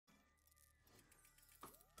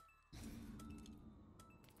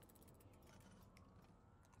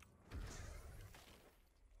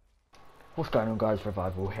What's going on, guys?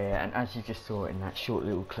 Revival here, and as you just saw in that short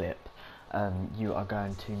little clip, you are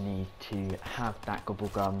going to need to have that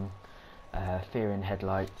GobbleGum fear in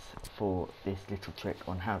headlights for this little trick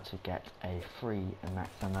on how to get a free max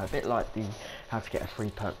ammo, a bit like the how to get a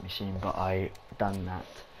free perk machine, but I done that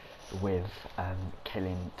with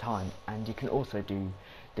killing time. And you can also do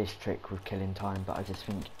this trick with killing time, but I just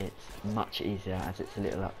think it's much easier as it's a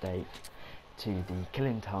little update to the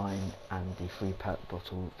killing time and the free perk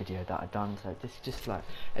bottle video that I've done. So this is just like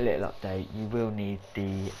a little update. You will need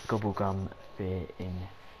the GobbleGum fear in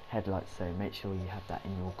headlights, so make sure you have that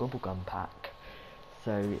in your GobbleGum pack.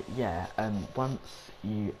 So yeah, once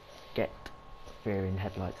you get fear in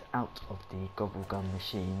headlights out of the GobbleGum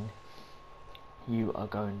machine, you are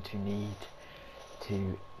going to need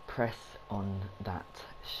to press on that,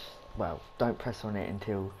 well, don't press on it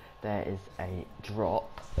until there is a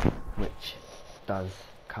drop, which does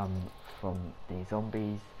come from the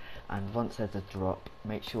zombies. And once there's a drop,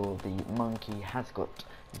 make sure the monkey has got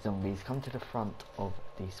the zombies. Come to the front of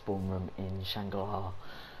the spawn room in Shangri-La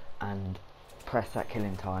and press that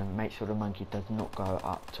killing time. Make sure the monkey does not go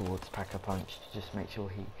up towards Pack-a-Punch. Just make sure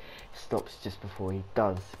he stops just before he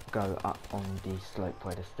does go up on the slope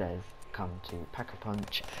where the stairs come to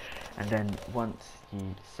Pack-a-Punch. And then once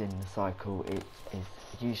you sin the cycle, it is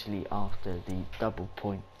usually after the double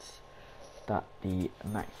points that the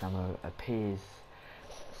max ammo appears.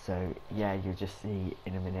 So yeah, you'll just see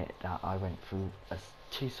in a minute that I went through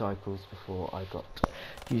 2 cycles before I got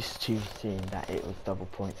used to seeing that it was double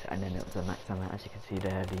points and then it was a max ammo. As you can see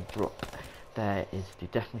there, the drop there is the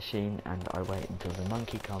death machine, and I wait until the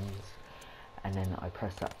monkey comes and then I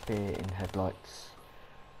press that fear in headlights,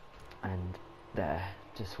 and there,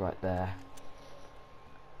 just right there,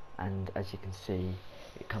 and as you can see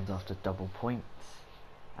it comes after double points,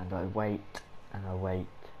 and I wait and I wait,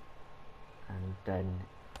 and then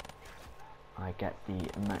I get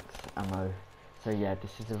the max ammo. So yeah,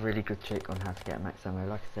 this is a really good trick on how to get max ammo.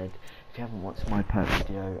 Like I said, if you haven't watched my perk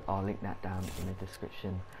video, I'll link that down in the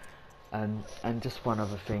description. And just one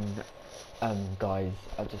other thing, guys,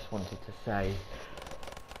 I just wanted to say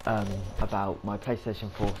about my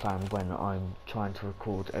PlayStation 4 fan when I'm trying to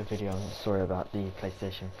record a video. I'm sorry about the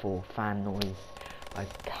PlayStation 4 fan noise. I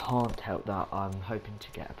can't help that. I'm hoping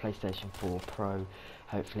to get a PlayStation 4 Pro.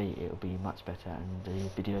 Hopefully it'll be much better and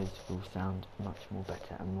the videos will sound much more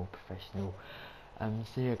better and more professional.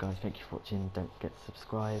 So yeah, guys, thank you for watching. Don't forget to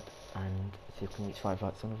subscribe and see if we can reach 5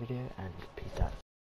 likes on the video, and peace out.